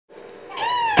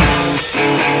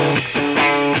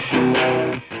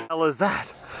hell is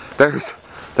that? There's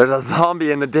a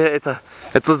zombie in the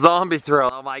it's a zombie thrill.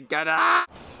 Oh my god. Ah!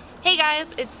 Hey guys,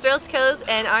 it's Thrillz Kills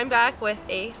and I'm back with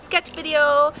a sketch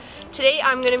video. Today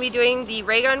I'm going to be doing the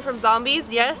ray gun from Zombies.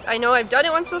 Yes, I know I've done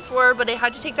it once before, but I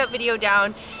had to take that video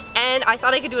down and I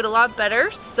thought I could do it a lot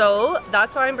better, so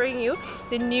that's why I'm bringing you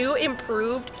the new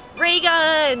improved ray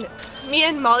gun. Me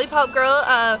and Mollipop Girl,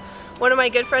 one of my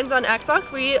good friends on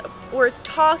Xbox, we were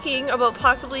talking about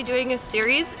possibly doing a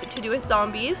series to do with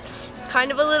zombies. It's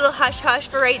kind of a little hush-hush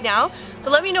for right now,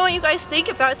 but let me know what you guys think.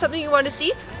 If that's something you want to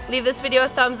see, leave this video a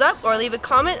thumbs up or leave a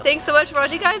comment. Thanks so much for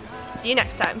watching, guys. See you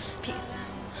next time. Peace.